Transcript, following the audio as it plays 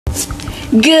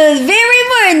Good very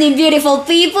morning, beautiful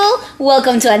people.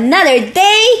 Welcome to another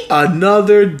day.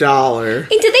 Another dollar.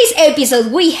 In today's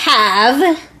episode, we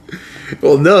have...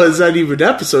 Well, no, it's not even an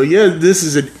episode. Yeah, this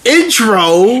is an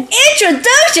intro.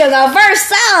 Introduction of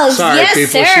ourselves. Sorry, yes,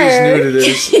 people. sir.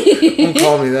 She's new to this. Don't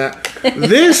call me that.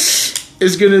 This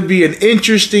is going to be an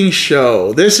interesting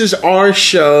show. This is our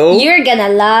show. You're gonna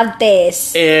love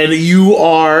this. And you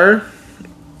are...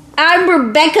 I'm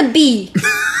Rebecca B.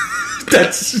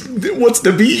 That's... What's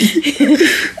the B?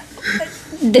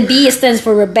 The B stands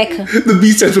for Rebecca. The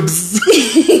B stands for...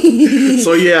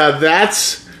 So, yeah,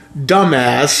 that's...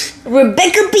 Dumbass.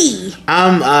 Rebecca B.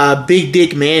 I'm Big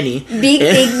Dick Manny. Big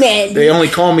Dick Manny. They only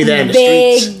call me that in the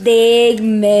streets. Big Dick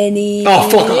Manny. Oh,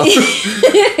 fuck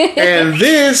off. And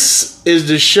this is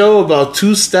the show about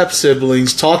two step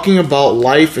siblings talking about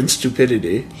life and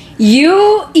stupidity.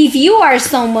 If you are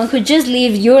someone who just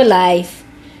lived your life,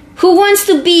 who wants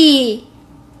to be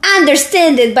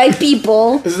understood by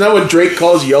people, Isn't that what Drake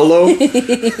calls YOLO?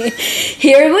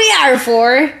 here we are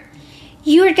for...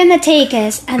 You're gonna take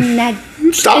us on a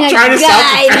Stop trying to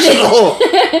sound professional.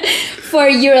 for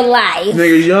your life.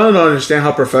 Nigga, you don't understand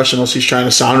how professional she's trying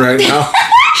to sound right now.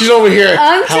 She's over here.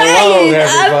 I'm Hello, trying.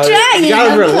 everybody. I'm trying. You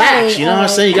gotta I'm relax. trying. You know what I'm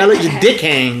saying? You gotta let your dick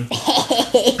hang.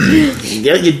 You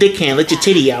gotta let your dick hang. Let your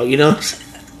titty out. You know.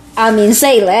 I mean,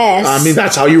 say less. I mean,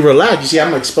 that's how you relax. You see,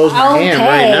 I'm exposing my hand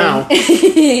right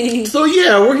now. So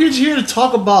yeah, we're here to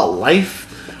talk about life.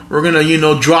 We're gonna,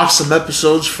 drop some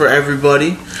episodes for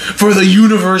everybody, for the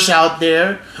universe out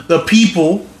there, the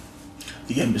people,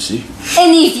 the embassy.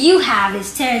 And if you have a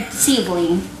step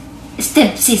sibling,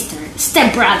 step sister,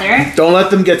 step brother, Don't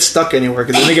let them get stuck anywhere,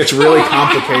 because then it gets really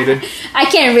complicated. I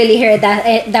can't really hear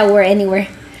that word anywhere.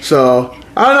 So,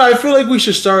 I don't know, I feel like we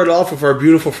should start off with our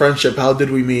beautiful friendship. How did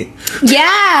we meet?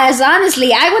 Yes,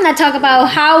 honestly, I want to talk about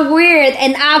how weird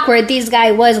and awkward this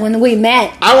guy was when we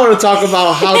met. I want to talk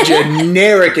about how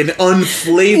generic and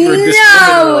unflavored this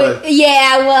woman was.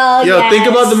 Yeah, well, Yo, yes. think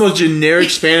about the most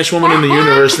generic Spanish woman in the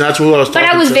universe, and that's who I was talking to.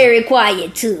 But I was very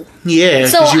quiet, too. Yeah,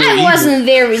 So 'cause you were I evil. wasn't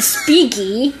very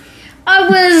speaky. I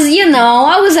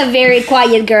was a very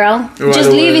quiet girl. Right just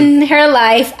away. living her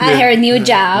life at her new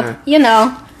job,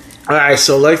 Alright,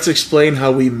 so let's explain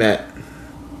how we met.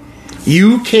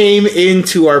 You came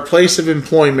into our place of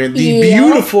employment, the Yeah.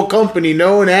 beautiful company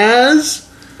known as...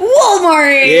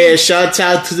 Walmart! Yeah, shouts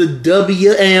out to the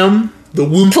WM, the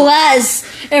Whoop. Plus,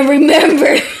 and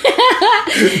remember...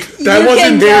 That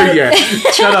wasn't there yet.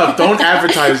 Shut up, don't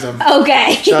advertise them.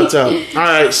 Okay. Shouts out.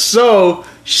 Alright, so...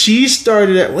 She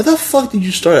started at... Where the fuck did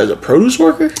you start? As a produce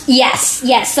worker? Yes.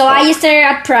 So I used to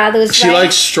at produce, She right?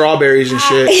 likes strawberries and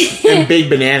shit. And big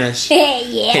bananas.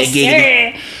 Yes,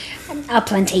 Hey, sir.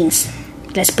 Plantains.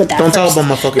 Let's put that Don't first. talk about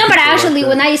my fucking No, but people actually, like that.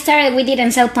 when I started, we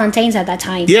didn't sell plantains at that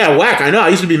time. Yeah, whack. I know. I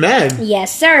used to be mad.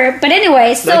 Yes, sir. But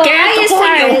anyway, so Like,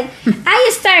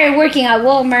 I started working at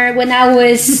Walmart when I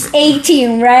was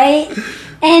 18, right?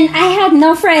 And I had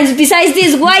no friends besides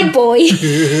this white boy.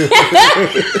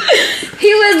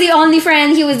 He was the only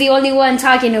friend. He was the only one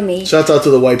talking to me. Shouts out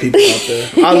to the white people out there.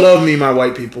 I love me, my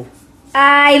white people.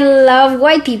 I love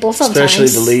white people sometimes. Especially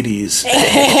the ladies.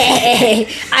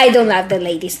 I don't love the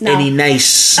ladies, no. Any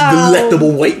nice,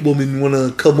 delectable white woman want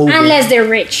to come over. Unless they're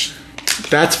rich.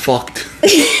 That's fucked.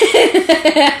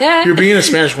 You're being a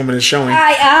Spanish woman is showing.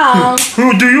 I am.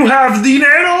 Who do you have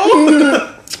dinero?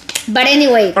 But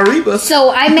anyway, Arriba.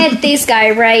 so I met this guy,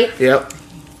 right? Yep.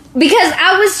 Because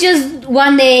I was just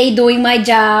one day doing my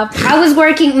job. I was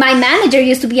working. My manager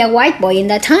used to be a white boy in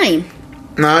that time.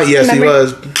 Yes, Remember? he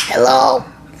was. Hello.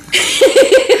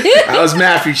 I was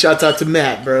Matthew. Shouts out to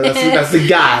Matt, bro. That's the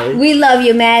guy. We love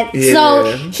you, Matt. Yeah.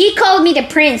 So he called me the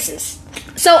princess.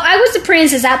 So I was the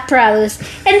princess at Produce.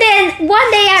 And then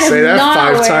one day out of Say that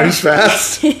nowhere... 5 times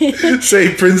fast.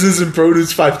 Say princess and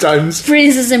produce 5 times.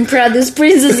 Princess and Produce,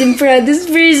 Princess and Produce,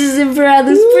 Princess and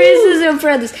Produce, Princess and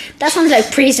Produce. That sounds like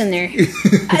prisoner.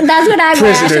 That's what I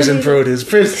Prisoners and produce.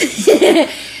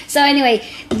 So anyway,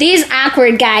 this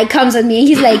awkward guy comes at me and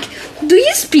he's like, do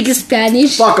you speak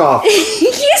Spanish? Fuck off.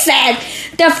 He said,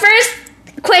 the first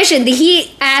question that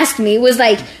he asked me was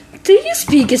like, do you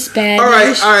speak Spanish?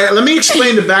 All right. Let me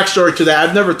explain the backstory to that.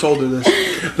 I've never told her this.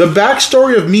 The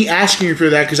backstory of me asking her for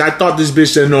that, because I thought this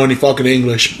bitch didn't know any fucking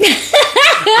English.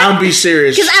 I'm be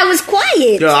serious. Because I was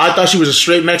quiet. Yeah, I thought she was a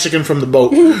straight Mexican from the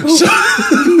boat. So,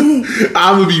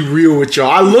 I'm gonna be real with y'all.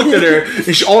 I looked at her,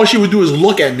 and all she would do is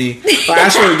look at me. I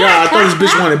swear to God, I thought this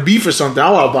bitch wanted beef or something.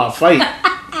 I was about to fight.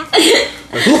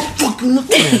 Like, who the fuck you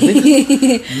looking at,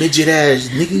 nigga? Midget ass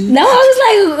nigga. No, I was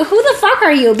like, who the fuck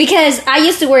are you? Because I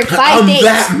used to work 5 days. I'm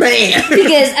that man.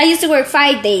 Because I used to work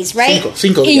 5 days, right?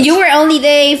 Cinco and yes. you were only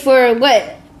there for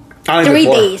what? I only 3 did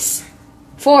 4. days.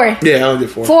 4. Yeah, I only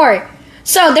did 4. 4.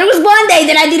 So there was one day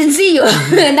that I didn't see you.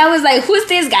 And I was like, who's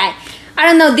this guy? I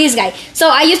don't know this guy. So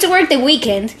I used to work the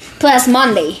weekend plus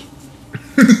Monday.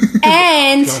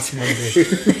 And That's Monday.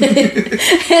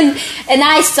 and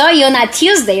I saw you on that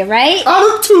Tuesday, right?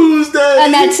 On a Tuesday.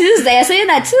 On that Tuesday. I saw you on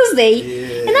that Tuesday.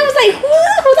 Yeah. And I was like,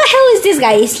 who the hell is this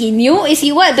guy? Is he new? Is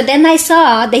he what? But then I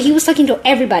saw that he was talking to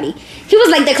everybody. He was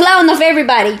like the clown of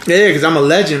everybody. Yeah, because I'm a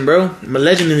legend, bro. I'm a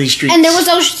legend in these streets. And there was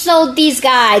also this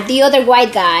guy, the other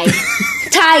white guy,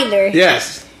 Tyler.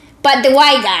 Yes. But the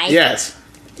white guy. Yes.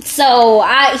 So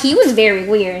he was very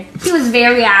weird. He was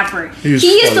very awkward. He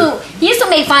used to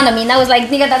make fun of me, and I was like,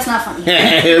 "Nigga, that's not funny."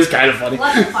 It was kind of funny.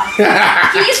 What the fuck?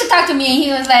 He used to talk to me, and he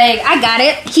was like, "I got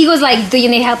it." He was like, "Do you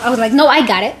need help?" I was like, "No, I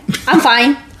got it. I'm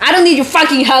fine. I don't need your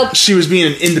fucking help." She was being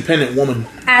an independent woman.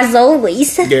 As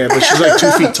always. Yeah, but she's like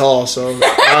 2 feet tall, so I don't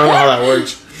know how that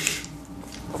works.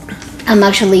 I'm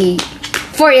actually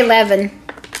 4'11".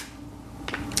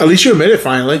 At least you admit it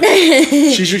finally.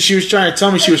 She was trying to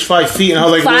tell me she was 5 feet, and I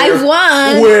was like,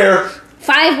 5'1". Where?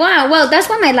 5'1". Well, that's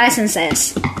what my license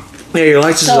says. Yeah, your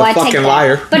license So is I a take fucking that.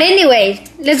 liar. But anyway,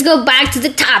 let's go back to the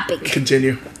topic.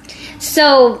 Continue.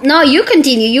 So, no, you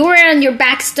continue. You were on your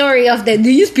backstory of the, do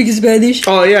you speak Spanish?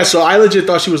 Oh, yeah, so I legit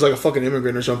thought she was like a fucking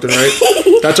immigrant or something,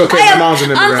 right? That's okay, my mom's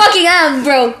an immigrant. I'm fucking am,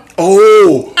 bro.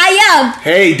 Oh! I am.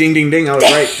 Hey, ding, ding, ding, I was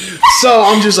right. So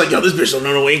I'm just like, yo, this bitch don't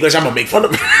know no English, I'm gonna make fun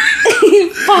of her.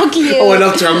 Fuck you. I went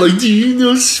up to her, I'm like, do you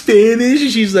know Spanish? And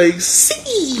she's like,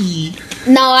 sí.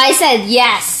 No, I said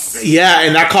yes. Yeah,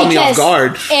 and that caught me off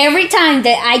guard. Every time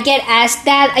that I get asked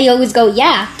that, I always go,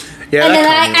 yeah. Yeah, and that then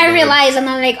caught me off I guard. realized, and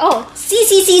I'm like, oh,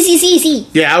 see.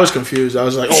 Yeah, I was confused. I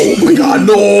was like, oh my god,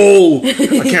 no! I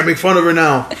can't make fun of her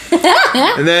now.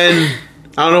 And then,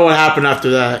 I don't know what happened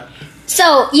after that.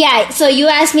 So, yeah, so you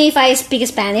asked me if I speak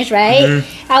Spanish, right?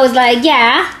 Mm-hmm. I was like,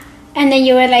 yeah. And then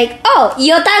you were like, oh,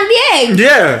 yo también.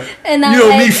 Yeah. And I you was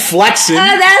know, like, me flexing. Oh,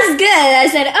 that's good. I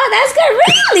said, oh, that's good.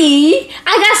 Really?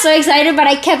 I got so excited, but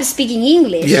I kept speaking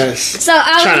English. Yes. So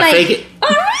I was Trying to like, fake it.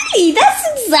 oh, really? That's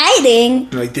exciting.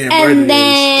 You're like, damn right it And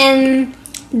then,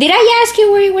 did I ask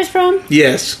you where you was from?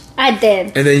 Yes. I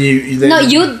did. And then you No,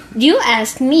 you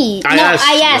asked me. I no, asked-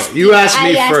 I asked you asked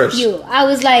me I asked first. you. I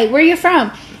was like, where you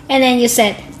from? And then you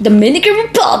said, Dominican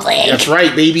Republic. That's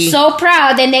right, baby. So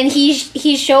proud. And then he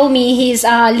showed me his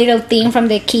little thing from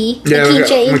the key. Yeah, The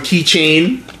keychain. my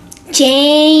keychain.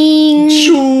 Chain.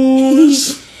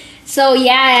 Shoes. So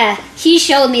yeah, he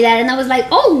showed me that, and I was like,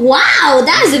 "Oh wow,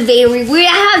 that's very weird.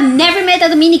 I have never met a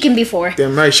Dominican before."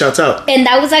 Damn right, shouts out. And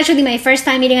that was actually my first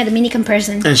time meeting a Dominican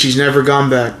person. And she's never gone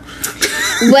back.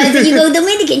 Once you go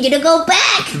Dominican, you don't go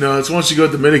back. No, it's once you go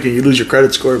Dominican, you lose your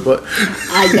credit score, but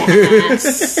I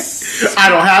guess. I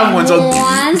don't have one, so...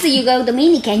 Once you go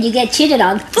Dominican, you get cheated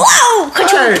on. Whoa!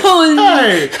 Kachapon!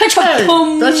 Hey,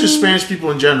 Kachapon! that's just Spanish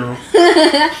people in general.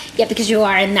 Yeah, because you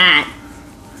are not.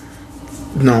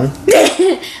 No.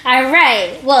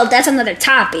 Alright, well, that's another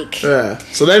topic. Yeah.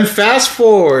 So then fast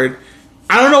forward.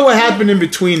 I don't know what happened in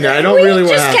between that. I don't really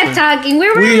what just happened. kept talking. We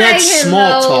were We like, had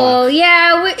small hello. talk.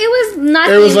 Yeah, it was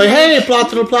nothing. It was like, hey,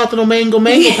 plátano, mango,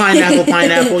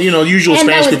 pineapple. You know, the usual and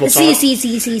Spanish that people was, talk. see.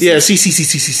 Yeah,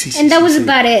 see. And that was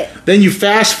about it. Then you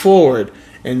fast forward,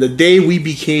 and the day we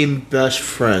became best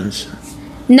friends.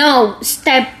 No,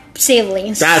 step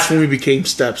siblings. That's when we became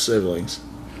step siblings.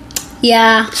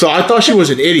 Yeah. So I thought she was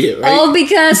an idiot, right? All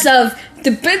because of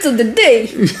depends on the day.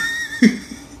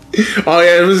 Oh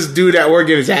yeah, it was this dude at work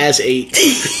getting his ass ate. But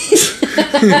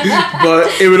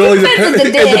it would only depend. Depends on the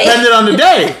It day. depended on the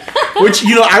day. Which,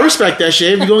 you know, I respect that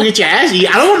shit. If you're gonna get your ass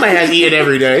eaten, I don't want my ass eaten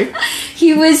every day.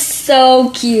 He was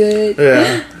so cute.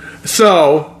 Yeah.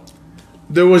 So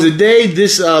there was a day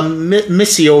this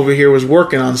Missy over here was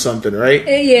working on something, right?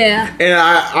 Yeah. And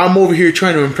I'm over here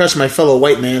trying to impress my fellow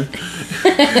white man.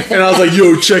 And I was like,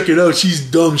 yo, check it out. She's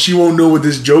dumb. She won't know what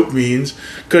this joke means.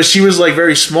 Because she was like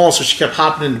very small, so she kept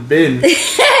hopping in the bin.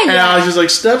 And I was just like,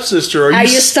 stepsister, are you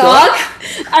stuck?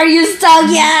 Are you stuck?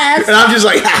 Yes. And I'm just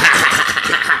like,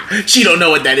 she don't know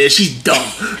what that is. She's dumb.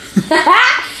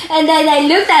 And then I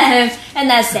looked at him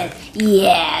and I said,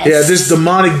 yes. Yeah, this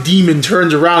demonic demon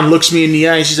turns around, looks me in the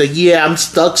eye, and she's like, yeah, I'm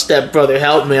stuck, stepbrother.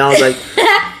 Help me. I was like,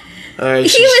 all right.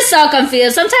 He was so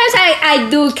confused. Sometimes I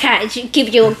do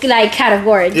keep you like out of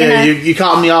word. Yeah, You know? you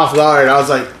caught me off guard. I was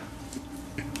like,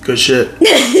 good shit.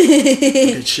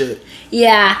 Good shit.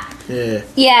 Yeah. Yeah.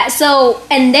 Yeah, so,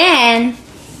 and then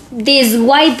this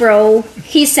white bro,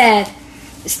 he said,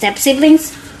 step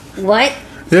siblings? What?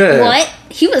 Yeah. What?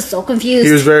 he was so confused.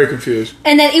 He was very confused.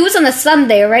 And then it was on a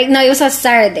Sunday, right? No, it was on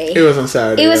Saturday. It was on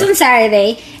Saturday. It was on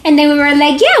Saturday. And then we were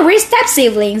like, yeah, we're step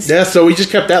siblings. Yeah, so we just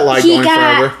kept that lie going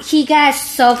forever. He got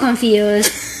so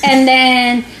confused. And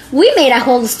then we made a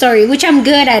whole story, which I'm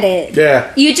good at it.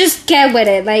 Yeah. You just kept with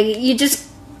it. Like, you just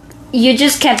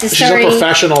kept the story. She's a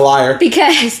professional liar.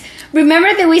 Because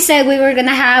remember that we said we were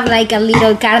gonna have like a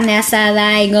little carne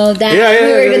asada and all that. Yeah,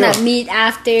 we were gonna meet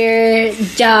after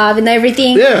job and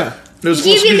everything. Yeah. He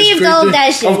believed all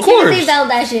that shit. Of course. He believed all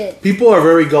that shit. People are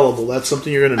very gullible. That's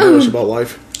something you're gonna notice about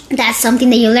life. That's something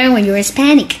that you learn when you're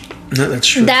Hispanic. Yeah, that's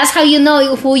true. That's how you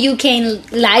know who you can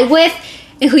lie with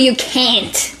and who you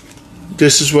can't.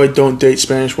 This is why don't date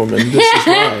Spanish women. This is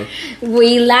why.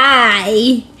 We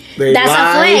lie. They That's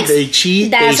lie, a flex. they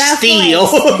cheat, That's they a steal.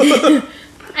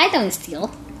 I don't steal.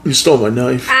 You stole my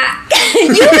knife.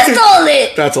 You stole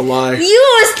it. That's a lie.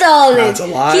 You stole it. That's a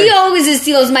lie. He always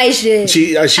steals my shit.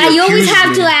 I always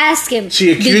have to ask him.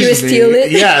 She accused Did you steal me.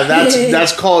 it? Yeah,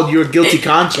 that's called your guilty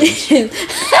conscience. He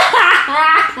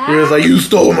was like, you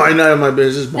stole my knife. My bitch,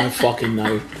 this is my fucking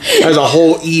knife. There's a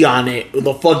whole E on it. Where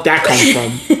the fuck that come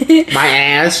from? My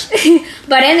ass.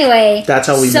 But anyway, that's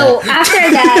how we met. So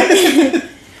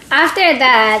after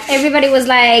that, everybody was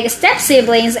like step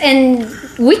siblings, and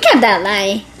we kept that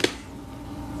lie.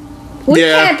 We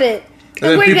kept it.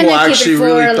 And we're people gonna keep it for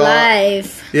really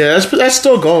life. Yeah, that's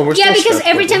still going. We're still because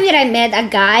every time that I met a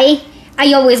guy,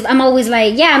 I'm always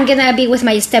like, yeah, I'm gonna be with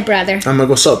my stepbrother. I'm like,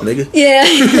 what's up, nigga? Yeah,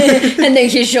 and then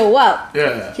he show up.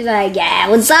 Yeah, he's like, yeah,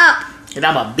 what's up? And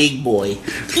I'm a big boy.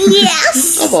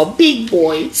 Yes, I'm a big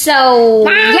boy. So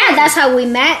yeah, that's how we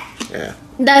met. Yeah.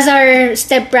 That's our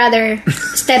stepbrother,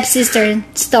 stepsister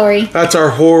story. That's our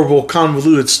horrible,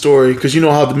 convoluted story. Because you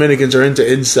know how Dominicans are into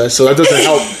incest, so that doesn't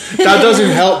help. That doesn't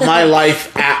help my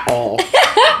life at all.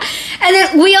 And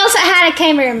then we also had a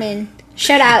cameraman.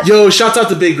 Shout out. Yo, shouts out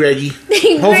to Big Greggy.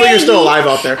 Hopefully you're still alive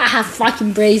out there. I have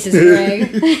fucking braces,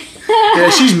 Greg. Yeah,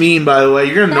 she's mean, by the way.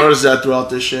 You're gonna notice that throughout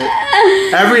this shit.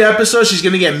 Every episode, she's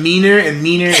gonna get meaner and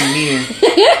meaner and meaner.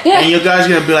 And you guys are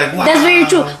gonna be like, wow. That's very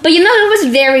true. But you know, it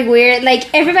was very weird. Like,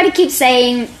 everybody keeps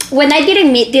saying, when I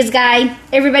didn't meet this guy,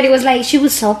 everybody was like, she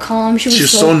was so calm. She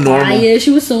was so normal. Quiet. She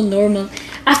was so normal.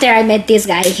 After I met this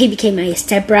guy, he became my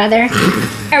stepbrother.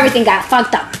 Everything got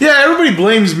fucked up. Yeah, everybody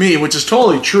blames me, which is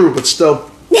totally true, but still.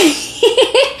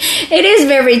 It is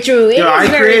very true. I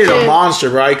created a monster,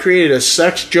 bro. I created a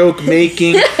sex joke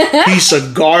making piece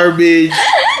of garbage.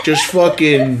 Just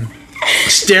fucking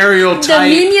stereotype. The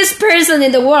meanest person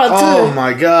in the world, too. Oh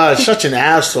my god, such an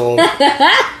asshole.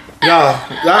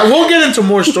 Yeah, we'll get into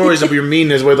more stories of your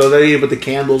meanness with the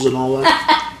candles and all that.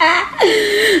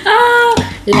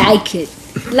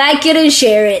 Like it and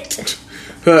share it.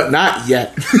 Not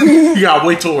yet. You gotta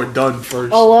wait till we're done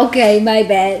first. Oh, okay, my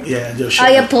bad. Yeah, just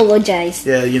I apologize.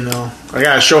 Yeah, you know, I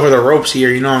gotta show her the ropes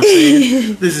here. You know what I'm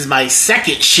saying? This is my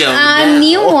second show. I'm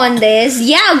new on this.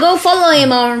 Yeah, go follow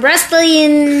him on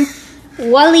Wrestling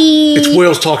Wally. It's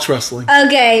Wales Talks Wrestling.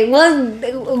 Okay,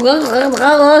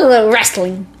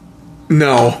 wrestling.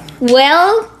 No.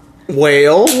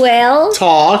 Well,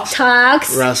 talks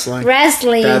wrestling.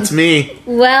 That's me.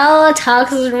 Well,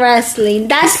 talks wrestling.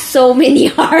 That's so many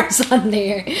R's on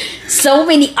there. So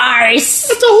many R's.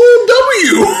 That's a whole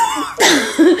W.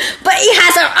 But it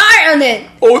has an R on it.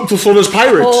 Oh, so there's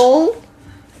pirates. Oh,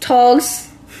 talks,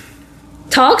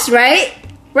 right?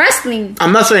 Wrestling.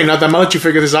 I'm not saying nothing. I'm gonna let you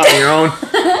figure this out on your own.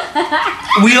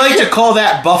 We like to call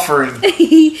that buffering.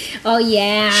 Oh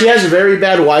yeah. She has very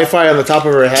bad Wi-Fi on the top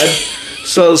of her head.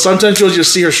 So sometimes you'll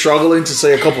just see her struggling to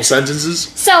say a couple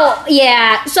sentences. So,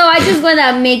 yeah. So I just want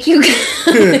to make you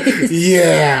guys...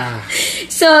 Yeah.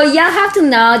 So y'all have to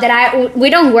know that we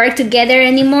don't work together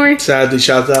anymore. Sadly,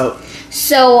 shout out.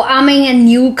 So I'm in a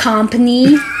new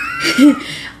company.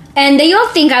 And they all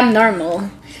think I'm normal.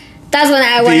 That's what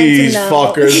I wanted to know. These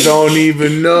fuckers don't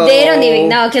even know. They don't even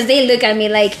know because they look at me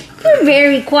like, you're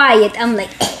very quiet. I'm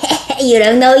like... You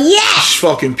don't know yet. She's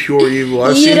fucking pure evil.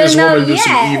 I've seen this woman do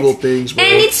some evil things, bro.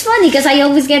 And it's funny because I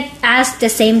always get asked the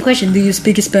same question. Do you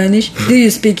speak Spanish? Do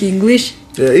you speak English?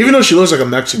 Yeah, even though she looks like a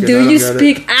Mexican. Do you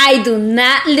speak? I do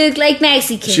not look like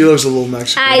Mexican. She looks a little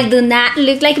Mexican. I do not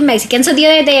look like Mexican. So the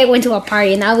other day I went to a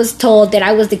party and I was told that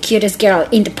I was the cutest girl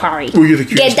in the party. Were you the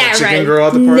cutest Mexican girl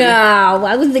at the party? No,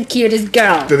 I was the cutest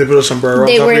girl. Did they put a sombrero on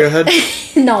top of your head?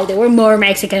 No, they were more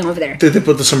Mexican over there. Did they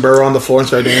put the sombrero on the floor and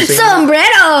start dancing?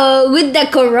 Sombrero with the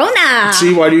corona.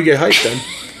 See, why do you get hyped then?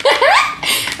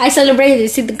 I celebrated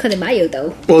Cinco de Mayo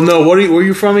though. Well, no, where are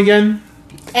you from again?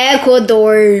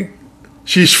 Ecuador.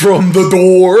 She's from the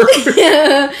door.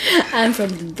 I'm from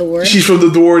the door. She's from the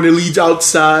door and it leads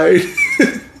outside.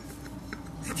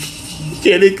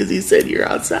 get it because he said you're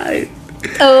outside.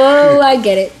 Oh, I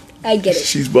get it. I get it.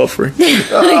 She's buffering.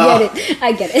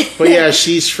 I get it. But yeah,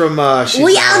 she's from.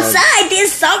 We outside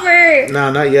this summer.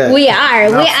 No, not yet. We are.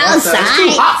 No, We fuck that. It's too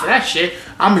outside. hot for that shit.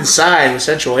 I'm inside with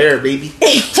central air, baby.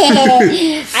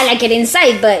 I like it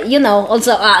inside, but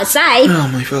also outside. Oh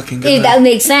my fucking god. If that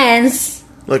makes sense.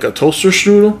 Like a toaster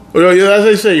strudel? Oh, yeah, as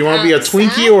I say, you want to be a Outside?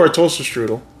 Twinkie or a toaster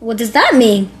strudel? What does that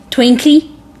mean?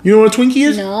 Twinkie? You know what a Twinkie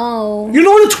is? No. You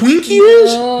know what a Twinkie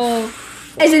is? No.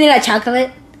 Isn't it a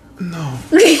chocolate? No.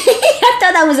 I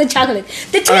thought that was a chocolate.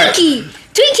 The Twinkie.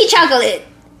 Twinkie chocolate.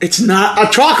 It's not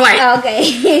a chocolate. Okay.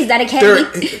 Is that a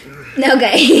candy?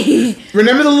 Okay.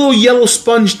 Remember the little yellow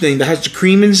sponge thing that has the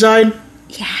cream inside?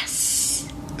 Yes.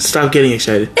 Stop getting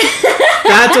excited.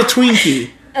 That's a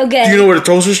Twinkie. Okay. Do you know what a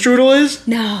toaster strudel is?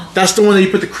 No. That's the one that you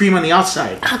put the cream on the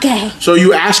outside. Okay. So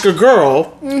you ask a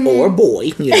girl or a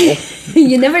boy,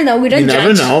 You never know. We don't you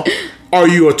never judge. know. Are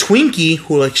you a Twinkie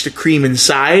who likes the cream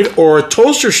inside or a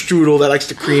toaster strudel that likes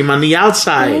the cream on the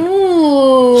outside?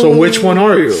 Ooh. So which one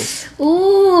are you?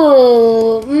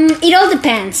 Ooh. It all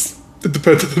depends. It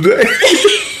depends on the day.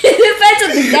 It depends on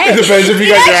the day. It depends if you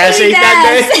got your ass ate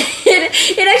that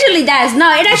It actually does.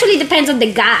 No, it actually depends on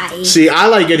the guy. See, I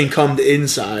like getting cummed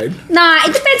inside. Nah,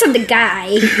 it depends on the guy.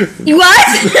 You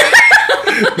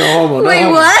what? No homo. No Wait,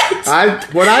 homo.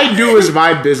 what? What I do is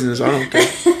my business. I don't care.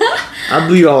 I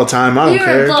bleed all the time. I don't You're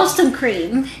care. a Boston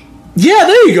cream. Yeah,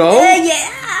 there you go.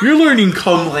 Yeah. You're learning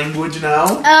cum language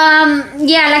now.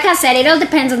 Yeah, like I said, it all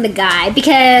depends on the guy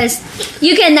because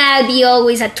you cannot be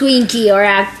always a Twinkie or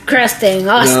a crusting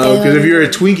Austin. No, because if you're a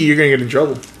Twinkie, you're gonna get in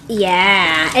trouble.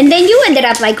 Yeah, and then you ended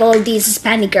up like all these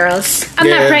Hispanic girls. I'm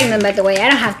Yeah. not pregnant, by the way. I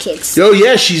don't have kids. Yo,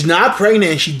 yeah, she's not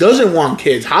pregnant and she doesn't want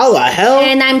kids. How the hell?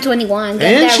 And I'm 21.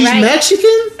 Get And that she's right.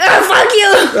 Mexican? Oh, fuck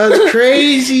you! That's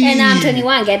crazy. And I'm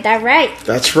 21. Get that right.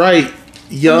 That's right.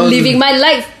 Young. Living my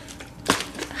life.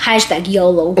 Hashtag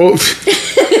YOLO. Oh.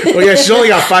 Well, yeah, she's only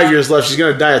got 5 years left. She's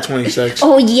gonna die at 26.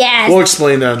 Oh, yes. We'll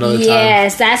explain that another time.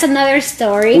 Yes, that's another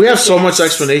story. We have so Yes. much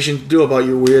explanation to do about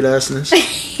your weird assness.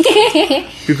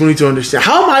 People need to understand.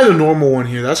 How am I the normal one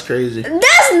here? That's crazy.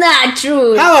 That's not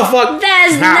true. How the fuck?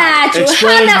 That's How? not true.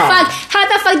 Explain How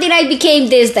the fuck did I became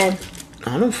this then?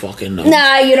 I don't fucking know.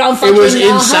 No, you don't fucking It was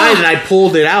know. inside and I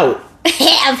pulled it out.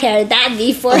 I've heard that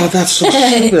before. Oh, that's so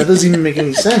stupid. That doesn't even make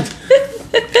any sense.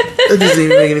 That doesn't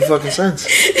even make any fucking sense.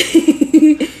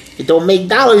 It don't make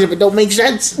dollars if it don't make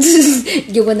sense.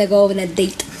 You wanna go on a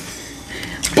date.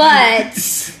 But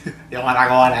You wanna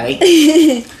go on a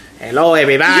date? Hello,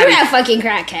 everybody. you're a fucking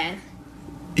crackhead.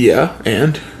 Yeah,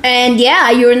 and? And yeah,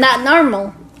 you're not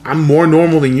normal. I'm more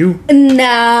normal than you.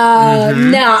 No,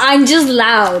 no, I'm just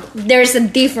loud. There's a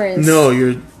difference. No,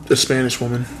 you're a Spanish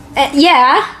woman.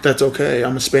 Yeah, That's okay.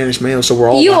 I'm a Spanish male, so we're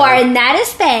all you loud. are not a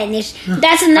Spanish.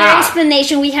 That's another Ah.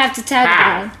 explanation we have to talk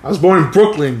Ah, I was born in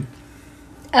Brooklyn.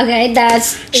 about. Okay,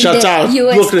 that's Shout the out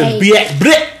USA. Brooklyn.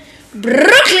 Bleh.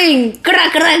 Brooklyn. Gra,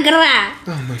 gra, gra.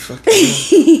 Oh my fucking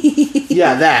God.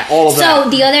 Yeah, that. All of So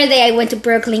that. the other day I went to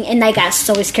Brooklyn and I got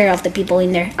so scared of the people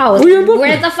in there. I was Oh, you're in like, Brooklyn?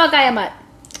 where the fuck I am at?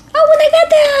 Oh, when I got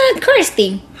the curse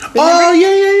thing. Oh,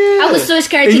 yeah. I was so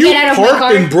scared and to you get out of my parked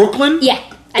car. in Brooklyn? Yeah.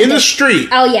 I In the did. street?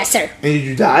 Oh, yes, sir. And did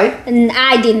you die? And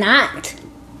I did not.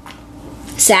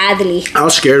 Sadly. I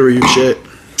was scared of your shit.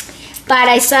 But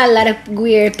I saw a lot of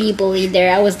weird people in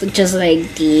there. I was just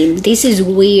like, damn, this is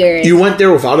weird. You went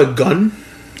there without a gun?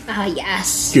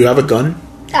 Yes. Do you have a gun?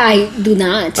 I do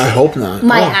not. I hope not.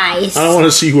 My Oh, eyes. I don't want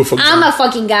to see you with a gun. I'm a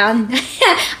fucking gun.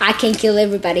 I can kill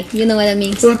everybody. You know what I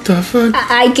mean? What the fuck?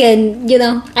 I can,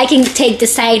 I can take the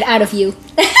side out of you.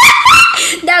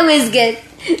 That was good.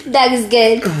 That was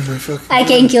good. Oh my fucking I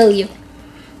can kill you.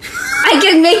 I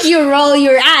can make you roll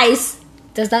your eyes.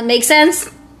 Does that make sense?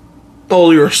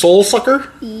 Oh, you're a soul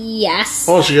sucker? Yes.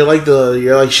 Oh, so you're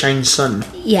like Shang Sun.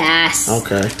 Yes.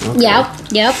 Okay.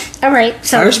 Yep. All right. I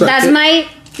So respect it.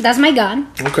 that's my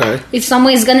gun. Okay. If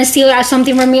someone's gonna steal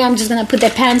something from me, I'm just gonna put their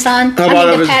pants on. How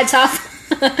about the if pants off.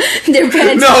 Their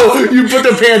pants. No, you put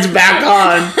the pants back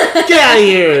on. Get out of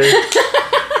here.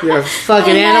 You're a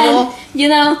fucking And animal.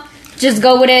 then, just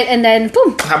go with it, and then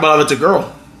boom. How about if it's a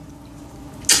girl?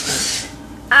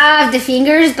 I have the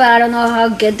fingers, but I don't know how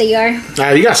good they are.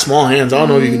 You got small hands. I don't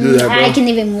know if you can do that, bro. I can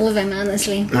even move them,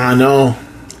 honestly. I know.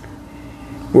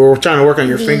 We're trying to work on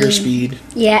your finger speed.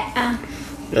 Yeah.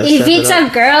 Gotta If step it's it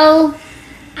up. a girl,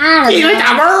 I If don't it's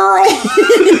know.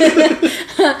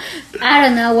 a girl. I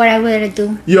don't know what I would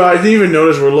do. Yo, I didn't even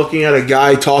notice we're looking at a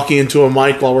guy talking into a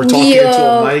mic while we're talking into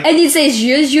a mic. And it says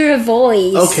use your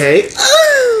voice. Okay.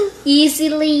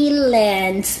 Easily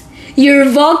lends Your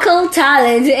vocal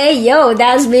talent. Hey, yo,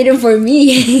 that's made for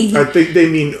me. I think they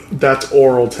mean that's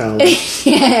oral talent.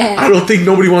 Yeah. I don't think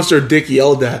nobody wants their dick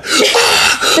yelled at.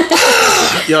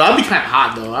 Yo, that'd be kind of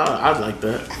hot though. I'd like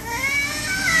that.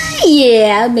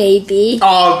 Yeah, maybe.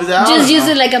 Oh, but Just use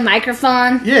it like a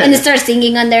microphone. Yeah. And start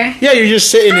singing on there. Yeah, you're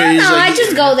just sitting there. I you're don't know. like, I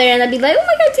just go there and I'd be like, oh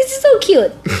my god, this is so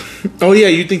cute. oh yeah,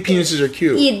 you think penises are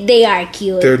cute? Yeah, they are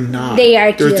cute. They're not. They are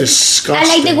cute. They're disgusting.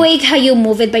 I like the way how you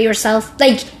move it by yourself.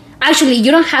 Like, actually, you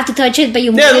don't have to touch it, but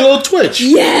you move Yeah, the it. little twitch.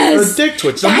 Yes. Or dick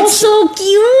twitch. The That's muscle. so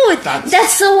cute. That's-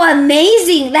 That's so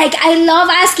amazing. Like, I love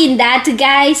asking that to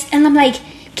guys, and I'm like,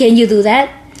 can you do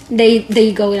that?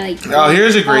 They go like, Oh,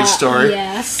 here's a great story.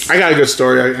 Yes. I got a good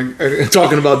story. I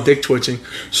talking about dick twitching.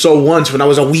 So once when I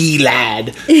was a wee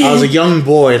lad, I was a young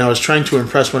boy and I was trying to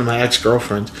impress one of my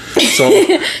ex-girlfriends. So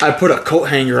I put a coat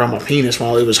hanger on my penis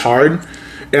while it was hard.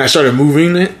 And I started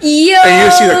moving it. Yo. And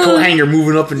you see the coat hanger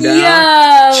moving up and down.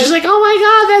 Yo. She's like, oh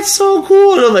my god, that's so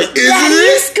cool. And I'm like, isn't That it?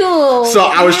 is cool. So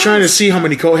I was trying to see how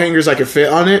many coat hangers I could fit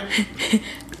on it.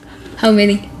 How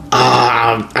many?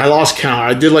 I lost count.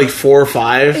 I did like 4 or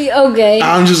 5. Okay.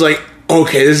 I'm just like,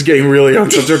 okay, this is getting really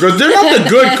uncomfortable. Because they're not the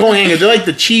good coat hangers. They're like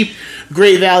the cheap,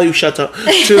 great value. Shut up.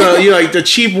 To like the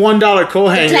cheap $1 coat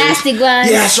hangers. Plastic ones.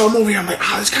 Yeah. So I'm over here. I'm like,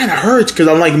 this kind of hurts because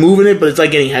I'm like moving it, but it's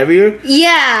like getting heavier.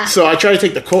 Yeah. So I try to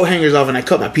take the coat hangers off and I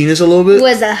cut my penis a little bit.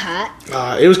 Was that hot?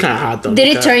 It was kind of hot though.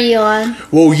 Did it turn you on?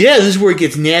 Well, yeah, this is where it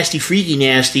gets nasty, freaky,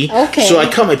 nasty. Okay. So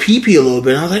I cut my pee-pee a little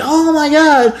bit, and I was like, oh my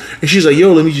god. And she's like,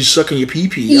 yo, let me just suck on your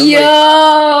pee-pee. I'm Yo.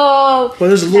 like, well,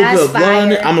 there's a little That's bit of blood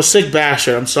on it. fire. I'm a sick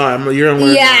bastard. I'm sorry. You're gonna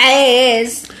learn. Yeah, it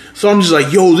is. So I'm just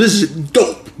like, yo, this is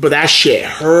dope. But that shit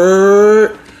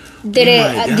hurt. Did Oh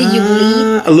it? my Did you bleed?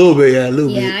 God. A little bit, yeah, a little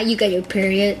Yeah, you got your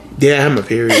period. bit. Yeah, I had my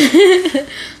period.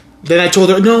 Then I told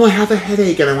her, no, I have a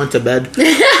headache, and I went to bed.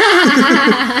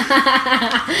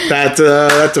 That's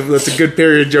a good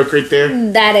period joke right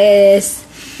there. That is.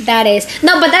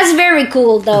 No, but that's very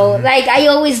cool though. Like, I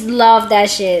always love that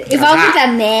shit. If That's I was hot. with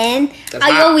a man, That's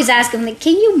I hot. always ask them like,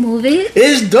 "Can you move it?"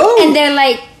 It's dope. And they're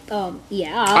like,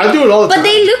 yeah. I do it all the But time.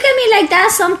 they look at me like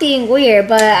that's something weird.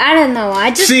 But I don't know. I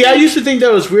just See, I used to think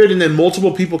that was weird, and then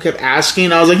multiple people kept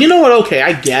asking. I was like, you know what? Okay,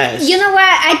 I guess. You know what?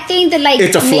 I think that like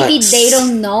It's a maybe flex. they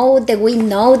don't know that we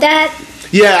know that.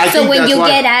 Yeah, I So think when that's you why.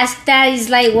 get asked that, it's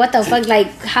like, what the fuck? Like,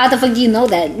 how the fuck do you know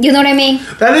that? You know what I mean?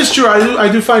 That is true.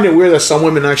 I do find it weird that some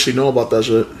women actually know about that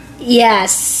shit.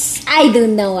 Yes, I do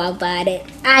know about it.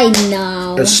 I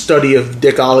know. A study of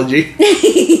dickology.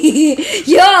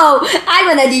 Yo, I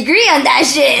got a degree on that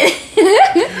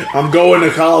shit. I'm going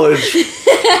to college.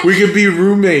 We could be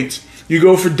roommates. You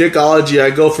go for dickology,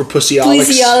 I go for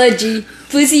pussyology.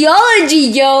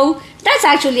 Pussiology, yo. That's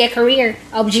actually a career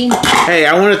of gene. Hey,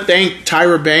 I want to thank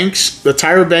Tyra Banks. The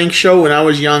Tyra Banks show when I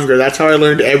was younger. That's how I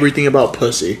learned everything about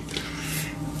pussy.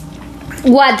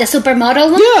 What, the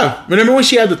supermodel one? Yeah. Remember when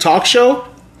she had the talk show?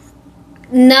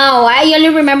 No, I only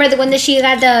remember the one that she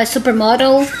got the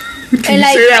supermodel. Can you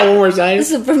say that one more time?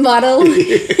 Supermodel.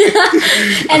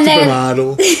 and then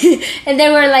Supermodel. and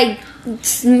there were like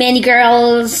many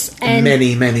girls and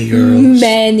Many, many girls.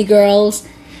 many girls.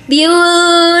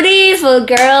 Beautiful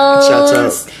girls. Shouts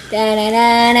out.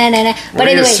 Da-na-na-na-na-na. But We're gonna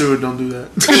anyway, sue, don't do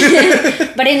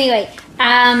that. but anyway,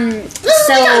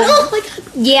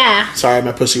 yeah, Sorry,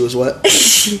 my pussy was wet.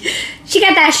 she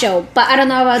got that show, but I don't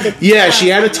know about the. Yeah, she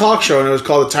had a talk show and it was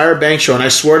called the Tyra Banks Show. And I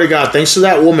swear to God, thanks to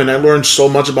that woman, I learned so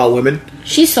much about women.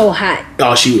 She's so hot.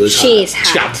 Oh, she was hot. She's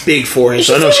She got hot. big forehead,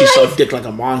 so I Is know she she still sucked dick like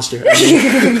a monster. I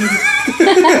mean,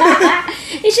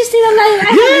 Is she still alive? I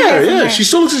haven't heard from yeah. her. She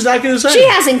still looks exactly the same. She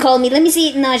hasn't called me. Let me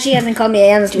see. No, she hasn't called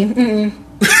me. Honestly,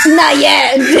 not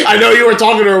yet. I know you were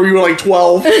talking to her when you were like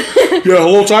 12. Yeah,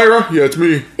 hello, Tyra? Yeah, it's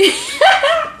me.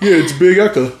 Yeah, it's Big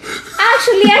Eka.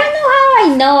 Actually, I don't know how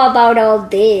I know about all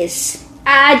this.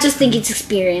 I just think it's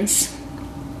experience.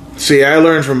 See, I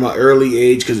learned from an early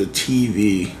age because of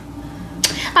TV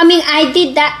I mean, I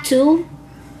did that too,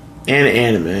 and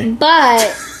anime.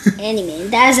 but anime,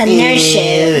 that's a nerd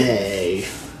shit. Anime.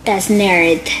 That's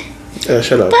nerd.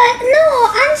 Shut up. But no,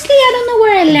 honestly, I don't know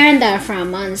where I learned that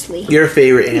from, honestly. Your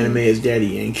favorite anime is Daddy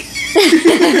Yankee.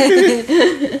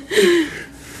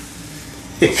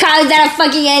 How is that a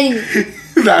fucking anime?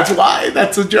 That's why.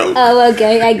 That's a joke. Oh,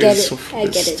 okay, I get It's it. so I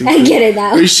get it. stupid. I get it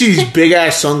now. You see these big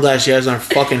ass sunglasses she has on her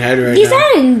fucking head right These now.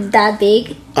 aren't that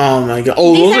big. Oh my god.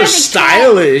 Oh, These those are the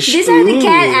stylish. Cat, these are the Ooh.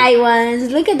 cat eye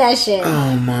ones. Look at that shit.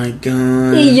 Oh my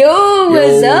god. Yo,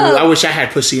 what's Yo, up? I wish I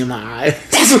had pussy in my eyes.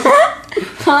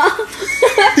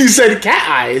 You said cat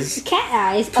eyes. Cat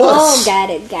eyes. Puss. Oh, got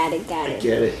it. Get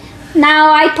it.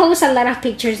 Now I post a lot of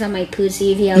pictures of my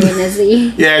pussy if you wanna see.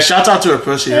 Yeah, shout out to her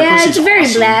pussy. Her Yeah, pussy's it's very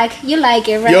awesome. black. You like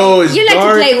it, right? Yo, it's you like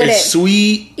dark. to play with It's it.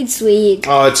 sweet. It's sweet.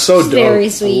 Oh, it's so dope. very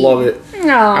sweet. I love it.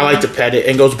 Aw. I like to pet it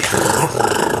and goes.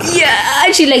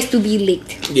 Yeah, she likes to be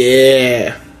licked.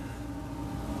 Yeah.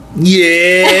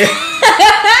 Yeah.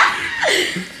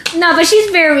 No, but she's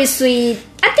very sweet.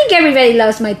 I think everybody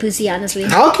loves my pussy, honestly.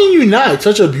 How can you not? It's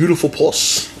such a beautiful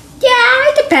puss. Yeah,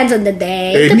 it depends on the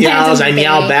day. It depends meows. on I the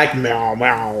meow day. back. Meow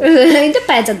meow. It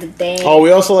depends on the day. Oh,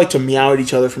 we also like to meow at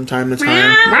each other from time to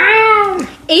time.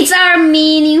 It's our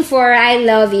meaning for I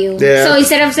love you. Yeah. So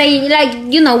instead of saying, like,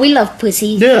 we love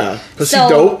pussy. Yeah, pussy So-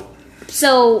 dope.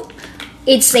 So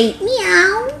it's a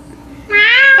meow.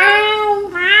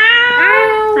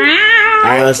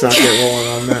 Alright, let's not get rolling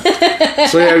on that.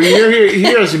 So yeah, if you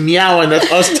hear us meowing,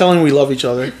 that's us telling we love each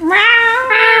other.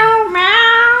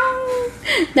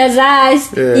 That's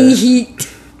us Yeah. in heat.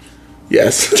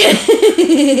 Yes.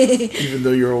 Even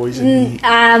though you're always in heat.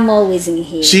 I'm always in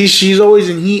heat. She's always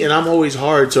in heat and I'm always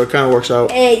hard, so it kind of works out.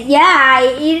 Yeah,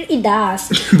 it does.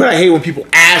 But I hate when people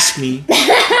ask me.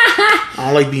 I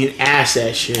don't like being asked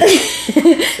that shit.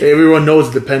 Everyone knows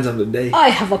it depends on the day. I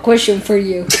have a question for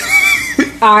you.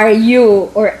 Are you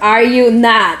or are you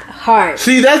not hard?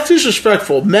 See, that's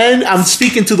disrespectful. Men, I'm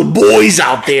speaking to the boys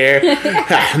out there.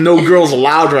 No girls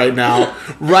allowed right now.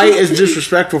 Right is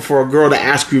disrespectful for a girl to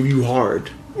ask you if you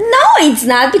hard. No, it's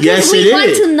not, because Yes, we it want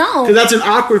is. to know. Because that's an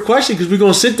awkward question. Because we're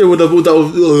gonna sit there with a I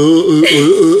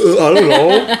don't know.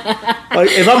 Like,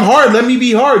 if I'm hard, let me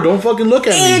be hard. Don't fucking look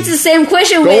at me. It's the same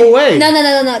question. Go away. No.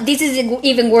 This is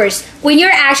even worse. When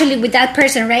you're actually with that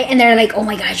person, right? And they're like, "Oh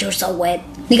my gosh, you're so wet."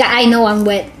 Nigga, I know I'm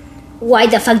wet. Why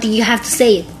the fuck do you have to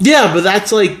say it? Yeah, but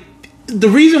that's like the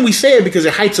reason we say it because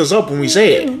it hypes us up when we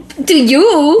say it. To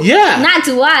you? Yeah. Not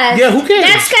to us. Yeah, who cares?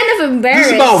 That's kind of This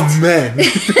embarrassing. is about men.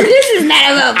 This is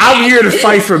not about I'm men. here to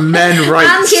fight for men rights.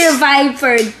 I'm here to fight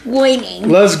for winning.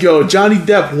 Let's go. Johnny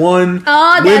Depp won.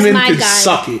 Oh, that's Women my can guy.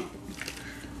 suck it.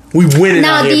 We winning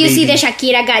Now, out do here, you see baby. that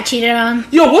Shakira got cheated on?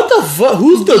 Yo, what the fuck?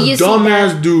 Who's the Do you see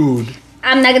dumbass dude?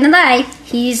 I'm not gonna lie.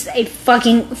 He's a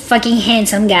fucking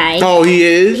handsome guy. Oh, he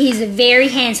is? He's very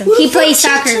handsome. Who the He fuck plays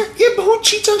cheats soccer. on- yeah, but who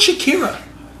cheats on Shakira?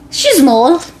 She's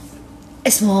small.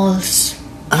 Smalls.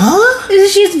 Huh?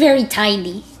 She's very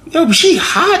tiny. Yo, but she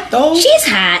hot though. She's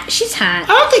hot. She's I hot.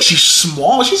 don't think she's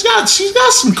small. She's got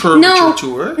some curvature No,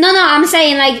 to her. no. I'm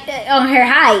saying like on her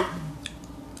height.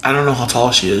 I don't know how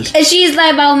tall she is. She's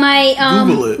like about my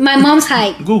Google it. my mom's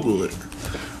height. Google it.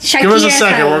 Shakira's Give us a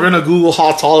second. height. We're gonna Google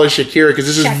how tall is Shakira because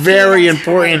this is Shakira's very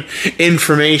important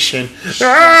information.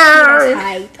 Shakira's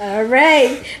height. All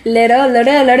right. Little.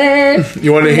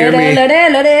 You want to hear me?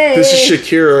 Little. This is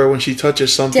Shakira when she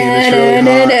touches something that's really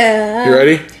hot. You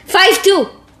ready? 5'2".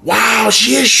 Wow,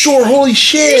 she is short. Holy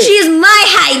shit. She's my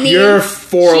height, nigga. You're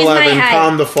She's my 4'11". height.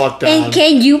 Calm the fuck down. And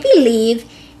can you believe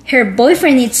her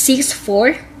boyfriend is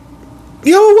 6'4"?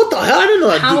 Yo, what the hell? I didn't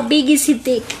know that. How big is he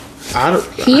thick? I don't.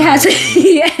 He has.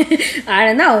 I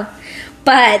don't know,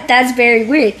 but that's very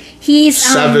weird. He's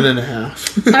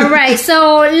 7.5. All right,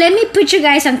 so let me put you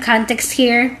guys on context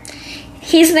here.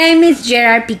 His name is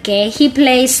Gerard Piqué. He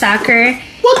plays soccer.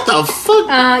 What the fuck?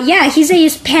 Yeah, he's a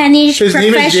Spanish His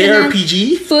name is professional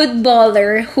JRPG?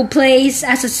 footballer who plays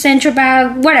as a central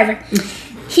back, whatever.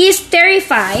 He's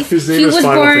 35. His name he is was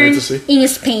Final born Fantasy. in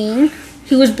Spain.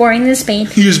 He was born in Spain.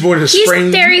 He was born in He's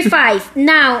spring. 35.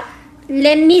 Now,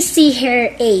 let me see her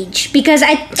age because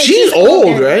She's old,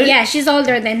 older. right? Yeah, she's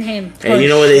older than him. And you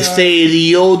know what they say?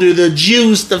 The older the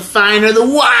juice, the finer the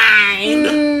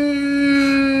wine.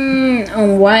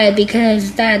 On what?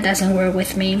 Because that doesn't work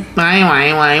with me.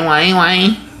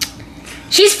 Wine.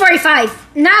 She's 45.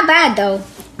 Not bad though.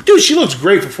 Dude, she looks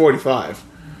great for 45.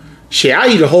 Shit, I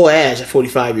eat a whole ass at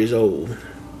 45 years old.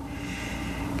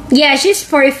 Yeah, she's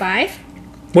 45.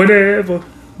 Whatever.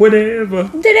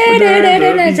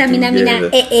 Samina, mina,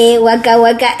 waka,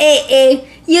 waka,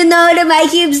 You know that my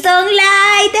hips don't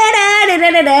lie.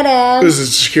 This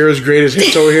is Shakira's greatest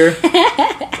hits over here.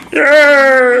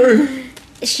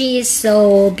 She is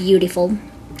so beautiful.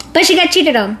 But she got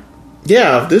cheated on.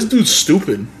 Yeah, this dude's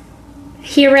stupid.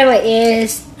 He really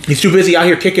is. He's too busy out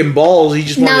here kicking balls. He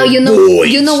just Now wanted you know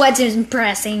boys. you know what's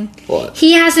impressing. What?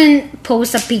 He hasn't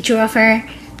posted a picture of her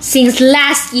since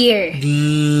last year.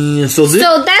 So this,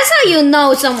 So that's how you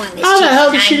know someone is how the cheating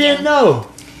hell did on she you. didn't know?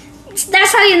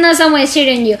 That's how you know someone is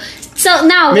cheating on you. So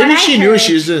now Maybe what she I knew heard,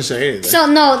 she just didn't say anything. So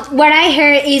no, what I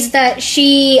heard is that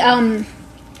she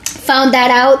found that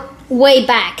out way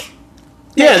back.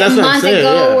 yeah, that's a what I'm month saying.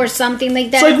 ago Yeah. or something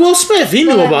like that. It's like Will Smith. He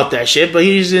knew But- about that shit, but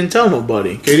he just didn't tell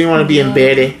nobody. 'Cause he didn't want to be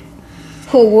embedded.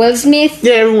 Who, Will Smith?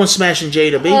 Yeah, everyone's smashing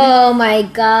Jada, baby. Oh my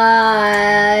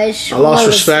gosh. I lost Will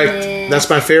respect. Smith. That's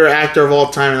my favorite actor of all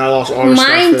time, and I lost all respect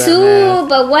Mine for that, too, man.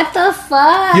 but what the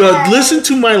fuck? Yo, listen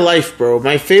to my life, bro.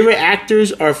 My favorite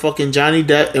actors are fucking Johnny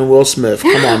Depp and Will Smith.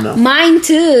 Come on now. Mine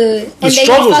too. And they all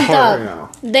struggle's fucked hard up. right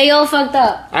now. They all fucked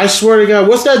up. I swear to God,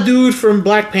 what's that dude from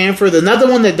Black Panther? Not the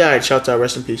one that died. Shouts out,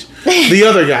 rest in peace. The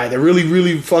other guy, the really,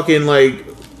 really fucking like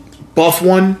buff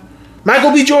one,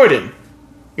 Michael B. Jordan.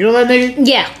 You know that nigga?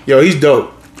 Yeah. Yo, he's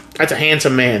dope. That's a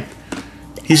handsome man.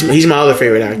 He's my other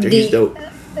favorite actor. He's dope.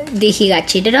 Did he got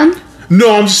cheated on?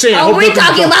 No, I'm just saying. Oh, we're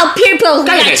talking about people who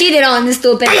got Cállate. cheated on,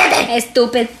 stupid.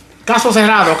 Stupid. Caso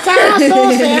cerrado.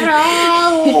 Caso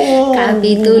cerrado.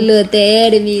 Capítulo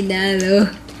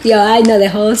terminado. Yo, I know the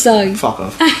whole song. Fuck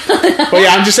off. But yeah,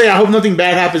 I'm just saying. I hope nothing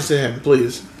bad happens to him,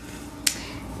 please.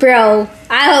 Bro,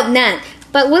 I hope not.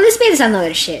 But Will Smith is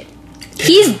another shit.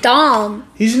 He's dumb.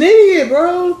 He's an idiot,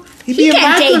 bro. He be in can't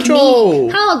mind take control.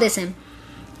 me. How old is him?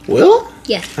 Will?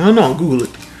 Yeah. I don't know. Google it.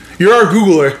 You're our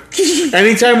Googler.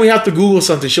 Anytime we have to Google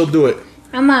something, she'll do it.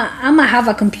 I'ma have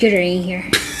a computer in here.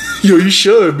 Yo, you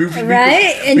should.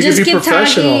 Right? And we just could be keep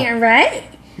professional. talking, right?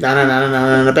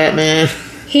 Nah, Batman.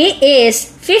 He is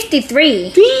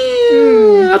 53.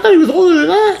 Damn, I thought he was older than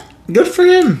that. Good for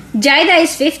him. Jada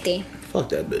is 50. Fuck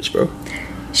that bitch, bro.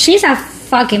 She's a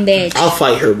fucking bitch. I'll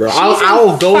fight her, bro. She's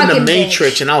I'll a go in the fucking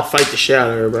Matrix bitch. and I'll fight the shit out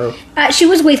of her, bro. She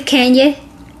was with Kanye.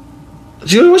 Was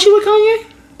she with Kanye?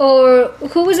 Or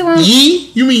who was the one?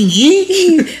 Yee? You mean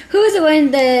Yee? Who was the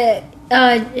one that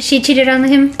she cheated on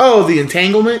him? Oh, the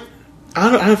entanglement?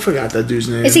 I forgot that dude's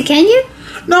name. Is it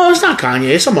Kanye? No, it's not Kanye.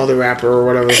 It's some other rapper or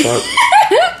whatever the fuck.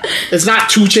 It's not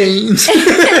 2 Chainz.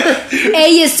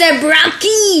 Hey, said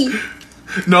Brocky.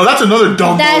 No, that's another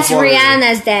dumb That's motherfucker.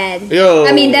 Rihanna's dad. Yo.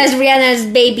 I mean, that's Rihanna's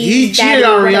baby. He cheated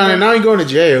on Rihanna. Now he's going to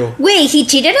jail. Wait, he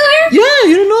cheated on her? Yeah,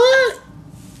 you didn't know that?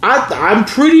 I'm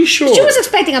pretty sure. She was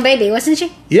expecting a baby, wasn't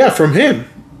she? Yeah, from him.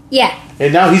 Yeah.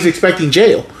 And now he's expecting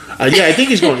jail. Yeah, I think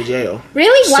he's going to jail.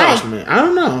 Really? Why? Sucks, man. I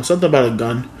don't know. Something about a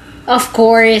gun. Of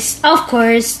course.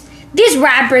 These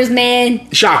rappers, man.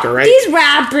 Shocker, right? These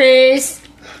rappers.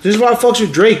 This is why I fucks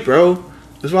with Drake, bro.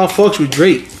 This is why I fucks with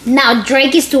Drake. Now,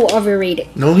 Drake is too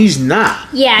overrated. No, he's not.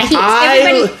 Yeah, he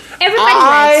is. Everybody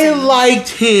I likes him. liked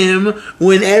him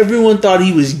when everyone thought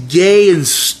he was gay and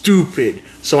stupid.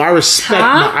 So I respect him.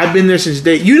 I've been there since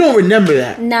day. You don't remember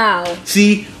that. No.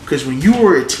 See? Because when you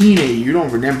were a teenager, you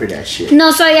don't remember that shit. No,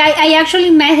 so I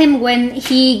actually met him when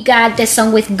he got the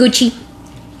song with Gucci.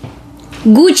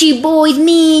 Gucci boys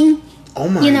mean. Oh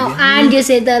my You know, God. I'm just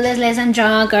 $1 less I'm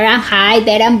drunk or I'm high,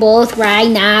 but I'm both right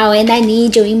now and I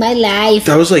need you in my life.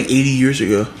 That was like 80 years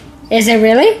ago. Is it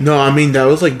really? No, I mean, that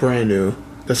was like brand new.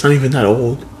 That's not even that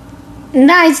old.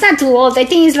 No, it's not too old. I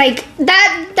think it's like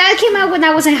that came out when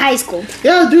I was in high school.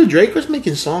 Yeah, dude, Drake was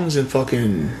making songs in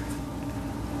fucking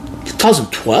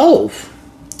 2012.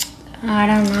 I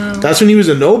don't know. That's when he was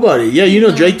a nobody. Yeah, you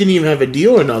know, Drake didn't even have a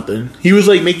deal or nothing. He was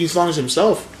like making songs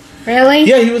himself. Really?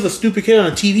 Yeah, he was a stupid kid on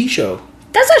a TV show.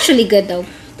 That's actually good though.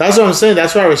 That's what I'm saying.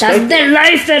 That's why I respect That's the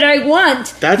life that I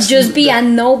want. That's- just be a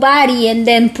nobody and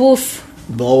then poof.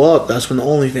 blow up. That's when the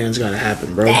OnlyFans gotta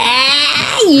happen, bro.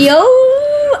 Ah, yo,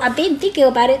 I've been thinking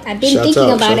about it. Shouts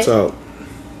out. So-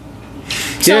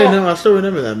 Yeah, no, I still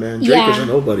remember that, man. Drake Yeah. was a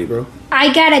nobody, bro.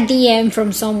 I got a DM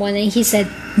from someone and he said,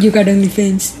 "You got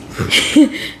OnlyFans."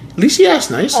 At least he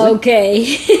asked nicely.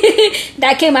 Okay,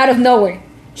 that came out of nowhere.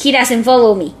 He doesn't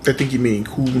follow me. I think you mean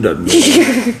who doesn't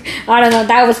know. I don't know.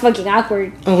 That was fucking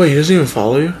awkward. Oh, wait, he doesn't even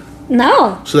follow you?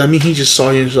 No, So that means he just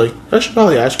saw you and was like, I should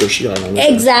probably ask her if she got on OnlyFans.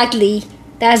 exactly.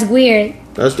 That's weird.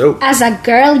 That's dope. As a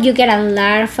girl, you get a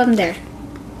lot from there.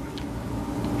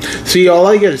 See, all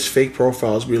I get is fake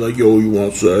profiles. Be like, yo, you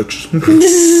want sex?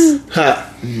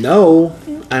 Ha, no,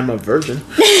 I'm a virgin.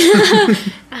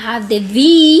 I have the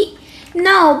V.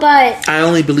 No, but I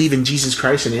only believe in Jesus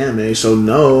Christ and anime, so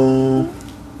no.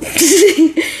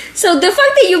 so the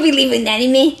fact that you believe in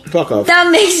anime, Fuck off. that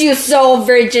makes you so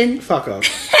virgin. Fuck off.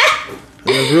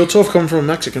 It was real tough coming from a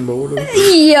Mexican, but whatever.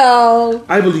 Yo,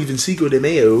 I believe in Cinco de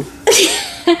Mayo.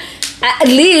 at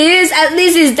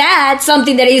least is that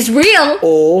something that is real.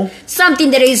 Oh,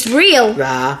 Something that is real.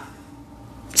 ra,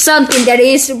 Something that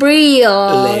is real.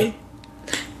 le.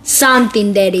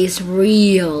 Something that is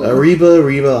real. Arriba,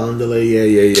 andale, yeah.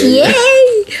 Yay!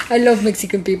 I love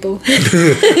Mexican people.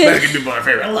 Mexican people are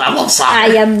favorite. I love soccer. I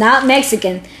am not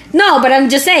Mexican. No, but I'm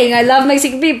just saying I love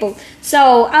Mexican people.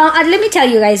 So let me tell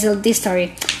you guys this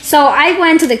story. So I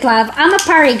went to the club. I'm a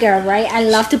party girl, right? I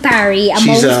love to party. I'm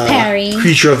She's always a partying.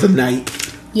 creature of the night.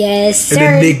 Yes, An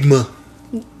sir. enigma.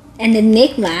 And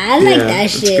Enigma. I like that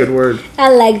shit. It's a good word. I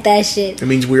like that shit. It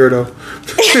means weirdo.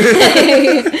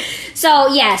 So,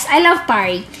 yes, I love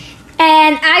party.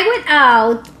 And I went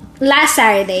out last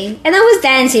Saturday, and I was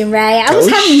dancing, right? I was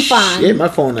having fun. Shit, my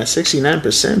phone at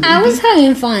 69%. Baby. I was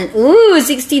having fun. Ooh,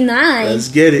 69. Let's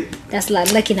get it. That's a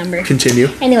lucky number. Continue.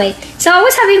 Anyway, so I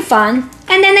was having fun,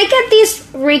 and then I got this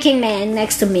freaking man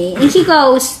next to me, and he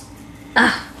goes,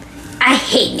 I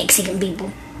hate Mexican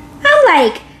people. I'm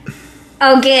like,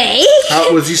 okay.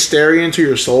 How was he staring into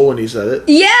your soul when he said it?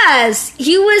 Yes,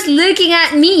 he was looking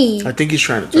at me. I think he's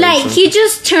trying to tell you Like, something. he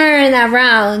just turned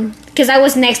around, because I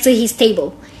was next to his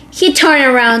table. He turned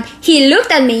around, he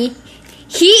looked at me,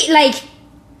 he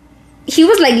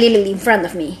was like literally in front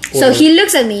of me. So he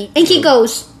looks at me, and he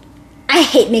goes, I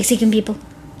hate Mexican people.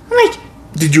 I'm like,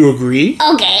 Did you agree?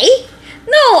 okay.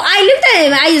 No, I looked at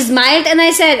him, I smiled, and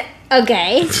I said,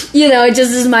 okay. You know,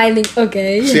 just smiling,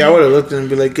 okay. See, I would have looked at him and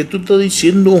be like, ¿Qué tú estás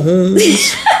diciendo,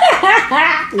 Holmes?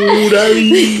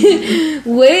 Órale.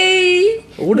 Wait.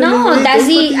 No, that's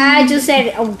it. I just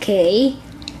said, okay.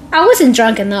 I wasn't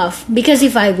drunk enough, because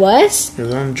if I was,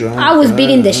 'Cause I'm drunk. I was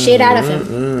beating the shit out of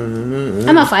him.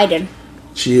 I'm a fighter.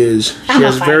 She is. She I'm a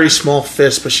has fighter. very small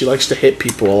fists, but she likes to hit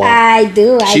people a lot. I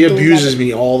do. She abuses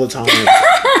me all the time.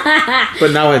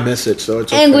 But now I miss it, so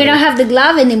it's okay. And we don't have the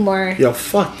glove anymore. Yo,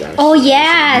 fuck that. Oh shit.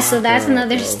 yeah, Knock so that's that out,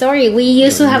 another bro. story. We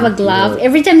used to have a glove.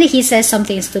 Every time that he says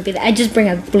something stupid, I just bring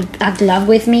a glove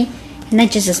with me, and I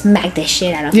just smack the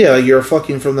shit out of him. Yeah, like you're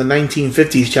fucking from the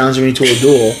 1950s challenging me to a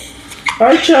duel.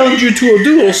 I challenge you to a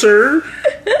duel, sir.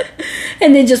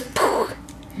 And then just poof.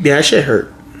 Yeah, that shit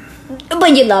hurt.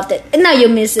 But you loved it, and now you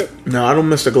miss it. No, I don't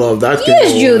miss the glove. That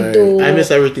Yes, thing you away. do. I miss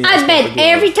everything. I else but bet the glove.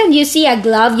 every time you see a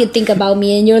glove, you think about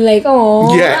me, and you're like,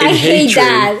 "Oh, Yeah, I in hate hatred.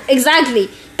 that." Exactly.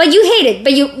 But you hate it.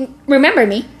 But you remember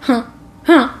me, huh?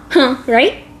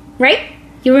 Right?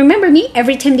 You remember me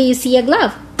every time that you see a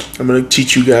glove. I'm gonna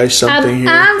teach you guys something I'm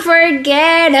here.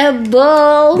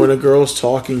 unforgettable. When a girl's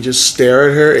talking, just stare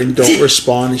at her and don't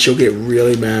respond, and she'll get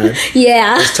really mad.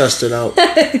 Yeah. Let's test it out.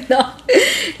 No,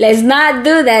 let's not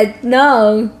do that.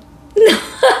 No.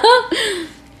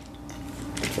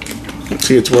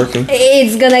 See, it's working.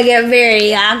 It's gonna get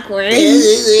very awkward.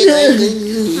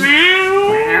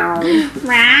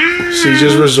 So you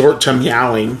just resort to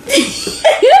meowing.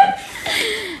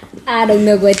 I don't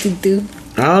know what to do.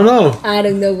 I don't know. I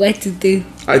don't know what to do.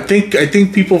 I think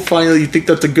people finally. You think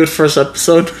that's a good first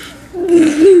episode?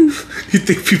 You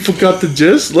think people got the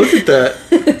gist? Look at that.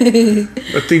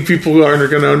 I think people aren't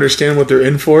going to understand what they're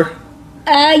in for.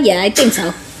 Yeah, I think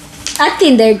so. I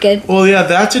think they're good. Well, yeah,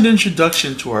 that's an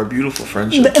introduction to our beautiful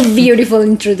friendship. A beautiful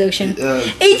introduction.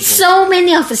 Beautiful. It's so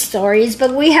many of the stories,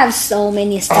 but we have so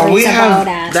many stories about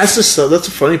us. That's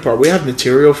the funny part. We have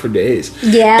material for days.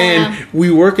 Yeah. And we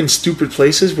work in stupid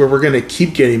places where we're going to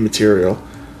keep getting material.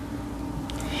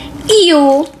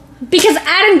 Ew. Because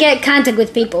I don't get contact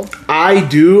with people. I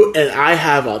do, and I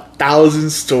have 1,000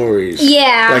 stories.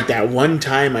 Yeah. Like that one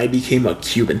time I became a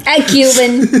Cuban. A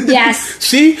Cuban, yes.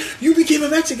 See? You became a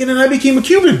Mexican and I became a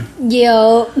Cuban.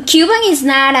 Yo, Cuban is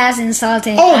not as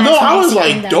insulting. Oh, as no, I was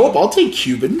Mexican, like, though. dope, I'll take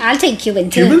Cuban. I'll take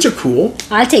Cuban too. Cubans are cool.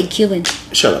 I'll take Cuban.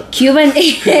 Shut up. Cuban.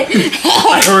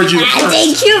 I heard you I'll first.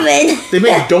 take Cuban. They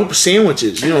make dope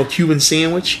sandwiches. You know, Cuban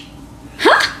sandwich?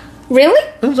 Huh? Really?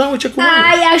 Is that what you're calling?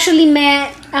 I actually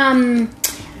met.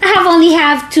 I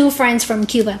have 2 friends from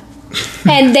Cuba,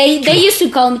 and they used to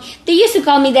call me. They used to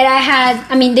call me that I had.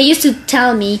 I mean, they used to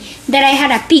tell me that I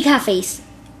had a pija face.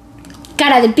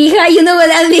 Cara de pija, you know what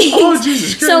that means? Oh,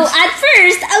 Jesus Christ. So at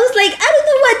first, I was like, I don't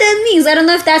know what that means. I don't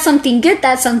know if that's something good.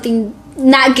 That's something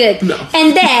not good. No.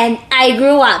 And then I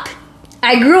grew up.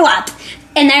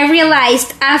 And I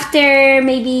realized after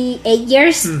maybe 8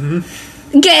 years.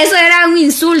 Que eso era un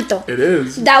insulto. It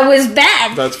is. That was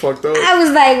bad. That's fucked up. I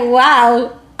was like,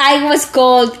 wow. I was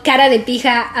called cara de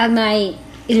pija at my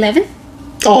 11.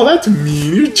 Oh, that's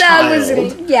mean. You're a That was,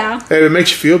 child. yeah. Hey, it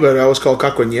makes you feel better. I was called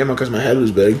Cacuanyema because my head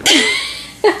was big.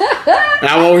 And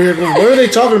I'm over here going, what are they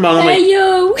talking about? I'm like, Hey,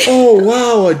 yo. oh,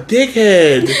 wow, a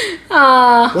dickhead.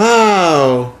 Aw.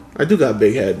 Wow. I do got a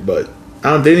big head, but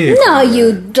they need to No, call me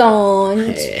you that.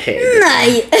 don't. Hey.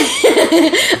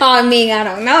 No, I mean, I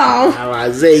don't know. How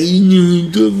I say, you know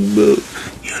what I'm talking about.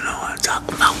 You know what I'm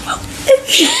talking about.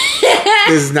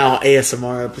 This is now an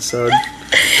ASMR episode.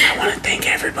 I want to thank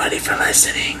everybody for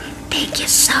listening. Thank you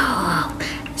so much.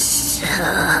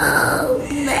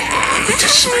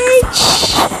 Just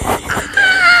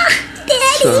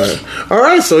all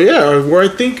right, so yeah, where I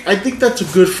think that's a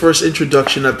good first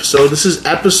introduction episode. This is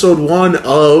episode 1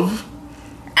 of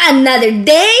Another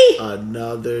day?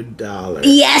 Another Dollar.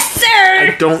 Yes, I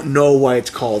sir. don't know why it's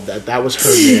called that. That was her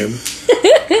name.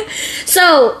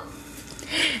 So,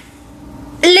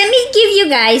 let me give you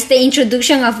guys the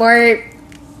introduction of our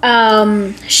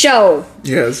show.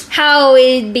 Yes. How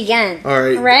it began. All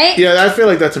right. Right? Yeah, I feel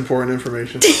like that's important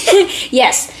information.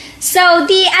 Yes. So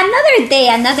the another day,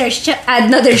 another show,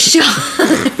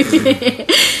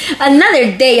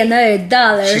 another day, another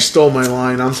dollar. She stole my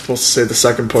line. I'm supposed to say the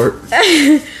second part.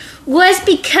 Was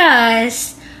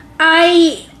because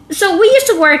we used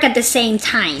to work at the same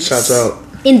time. Shouts out.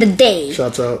 In the day.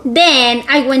 Shouts out. Then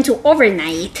I went to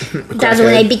overnight. That's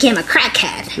when I became a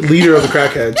crackhead. Leader of the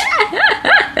crackheads.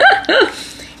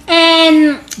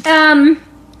 And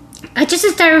I just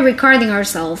started recording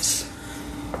ourselves.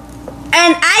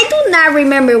 And I do not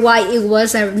remember why it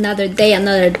was another day,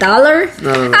 another dollar.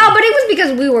 No. Oh, but it was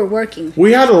because we were working.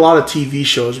 We had a lot of TV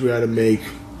shows we had to make.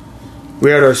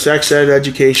 We had our sex ed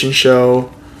education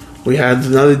show. We had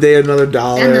Another Day, Another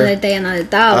Dollar. Another day, another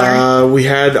dollar. We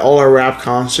had all our rap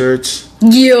concerts.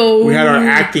 Yo. We had our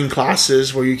acting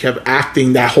classes where you kept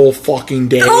acting that whole fucking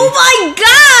day. Oh my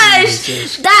gosh!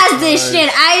 Jesus That's the Christ. shit.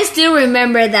 I still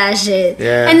remember that shit.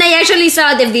 Yeah. And I actually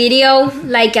saw the video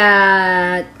like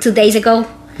 2 days ago.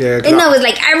 Yeah, And I was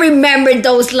like, I remember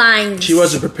those lines. she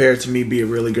wasn't prepared to me be a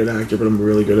really good actor, but I'm a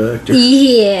really good actor.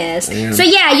 Yes. Damn. So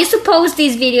yeah, I used to post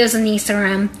these videos on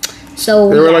Instagram. So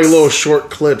They were like yes. little short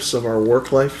clips of our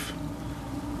work life.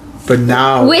 But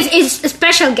now... With its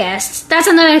special guests. That's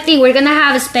another thing. We're gonna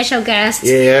have a special guest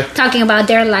Yeah. talking about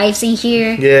their lives in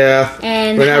here. Yeah.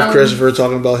 And We're gonna have how- Christopher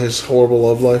talking about his horrible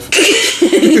love life.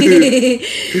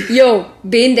 Yo,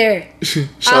 been there.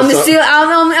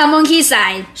 I'm on his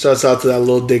side. Shouts out to that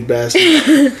little dick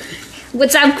bastard.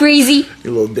 What's up, crazy?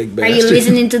 You little dick Are bastard. you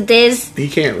listening to this? He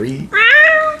can't read.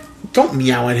 Don't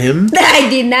meow at him. I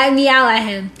did not meow at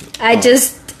him. I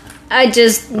just,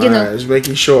 you know. I was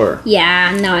making sure.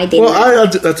 Yeah, no, I didn't. Well,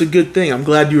 that's a good thing. I'm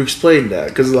glad you explained that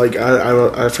because, like,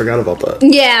 I forgot about that.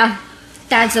 Yeah,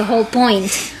 that's the whole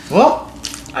point. Well,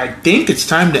 I think it's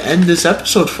time to end this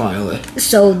episode finally.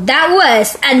 So that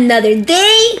was another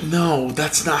day. No,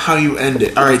 that's not how you end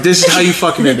it. All right, this is how you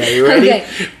fucking end it. You ready? Okay.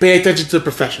 Pay attention to the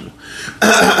professional.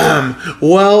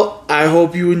 Well, I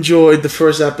hope you enjoyed the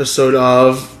first episode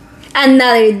of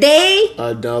Another day.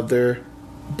 Another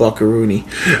Buckaroony.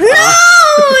 No.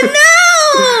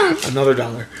 Another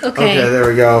dollar. Okay. There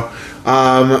we go.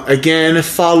 Again,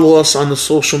 follow us on the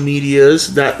social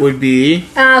medias. That would be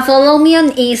Follow me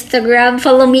on Instagram.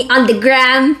 Follow me on the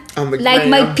gram. On the like gram.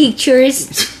 my pictures.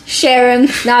 Share them.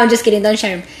 No, I'm just kidding. Don't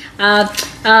share them. Yeah.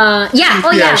 Oh Yeah,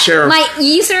 yeah. share 'em. My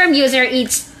Instagram user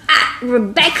is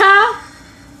Rebecca.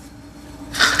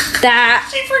 That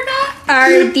She forgot.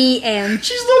 RDM.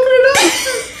 She's looking it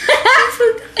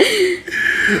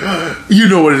up. You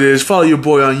know what it is. Follow your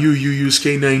boy on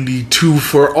UUUSK92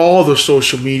 for all the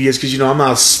social medias because, you know, I'm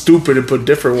not stupid and put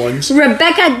different ones.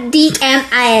 Rebecca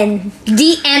DMN.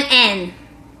 DMN.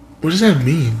 What does that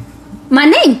mean? My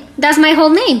name. That's my whole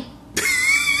name.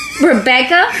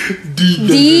 Rebecca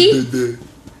D-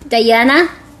 Diana.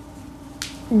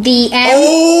 DM.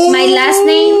 Oh! My last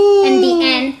name. And the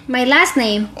N. My last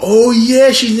name. Oh,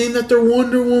 yeah. She's named after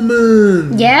Wonder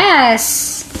Woman.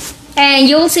 Yes. And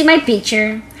you'll see my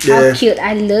picture. How Yeah. cute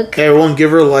I look. Hey, everyone, give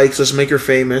her likes. Let's make her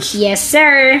famous. Yes,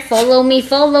 sir. Follow me.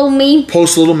 Follow me.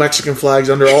 Post little Mexican flags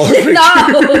under all her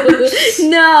pictures. No.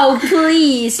 No,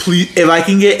 please. Please, if I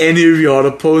can get any of y'all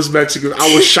to post Mexican,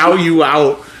 I will shout you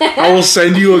out. I will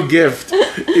send you a gift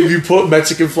if you put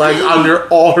Mexican flags under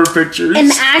all her pictures.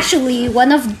 And actually,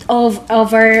 one of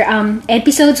our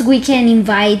episodes, we can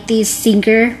invite this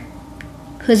singer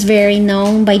who's very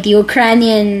known by the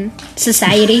Ukrainian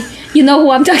society. You know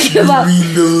who I'm talking about. You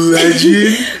mean the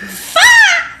legend?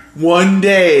 One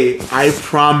day, I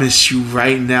promise you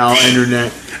right now,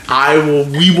 internet,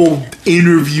 we will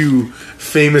interview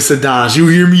famous Adonis. You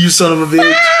hear me, you son of a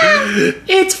bitch?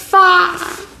 It's fine.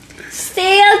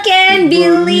 Still can't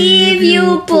believe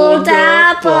you pulled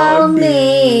up on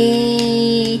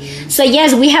me. So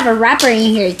yes, we have a rapper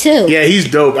in here too. Yeah, he's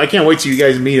dope. I can't wait till you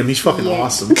guys meet him. He's fucking Yeah.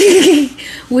 awesome.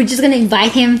 We're just gonna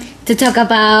invite him to talk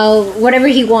about whatever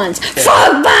he wants.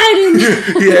 Fuck Biden!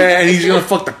 Yeah, and he's gonna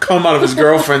fuck the cum out of his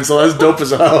girlfriend, so that's dope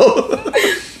as hell.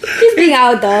 He's being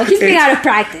out though. He's being out of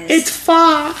practice. It's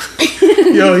fine.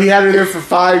 Yo, he had it there for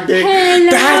 5 days.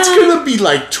 Hello. That's gonna be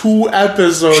like 2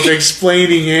 episodes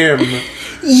explaining him.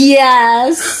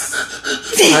 Yes.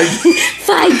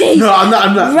 5 days. No, I'm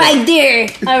not. Right there.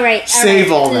 All right.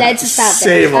 Save all that. Let's stop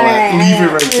Save there. all that. Alright, Leave it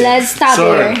alright. right there. Let's stop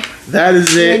Sorry. there. That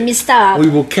is it. Let me stop. We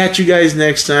will catch you guys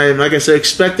next time. Like I said,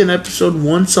 expect an episode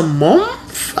once a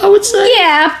month, I would say.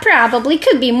 Yeah, probably.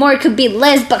 Could be more, could be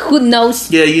less, but who knows?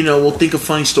 Yeah, you know, we'll think of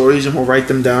funny stories and we'll write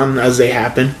them down as they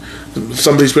happen.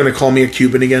 Somebody's going to call me a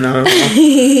Cuban again. I don't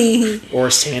know. Or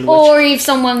a sandwich. Or if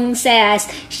someone says,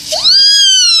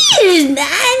 "Sheesh,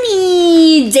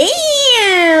 Danny,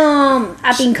 damn."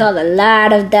 I've been called a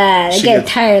lot of that. I get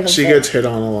tired of it. She gets hit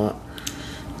on a lot.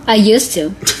 I used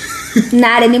to.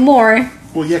 Not anymore.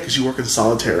 Well, yeah, because you work in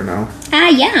solitaire now.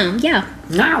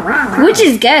 Yeah. Which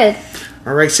is good.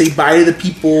 All right, say bye to the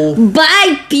people.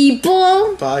 Bye,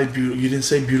 people. Bye, beautiful. You didn't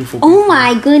say beautiful people. Oh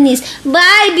my goodness.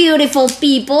 Bye, beautiful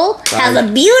people. Bye. Have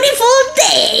a beautiful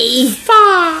day.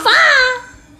 Bye. Bye.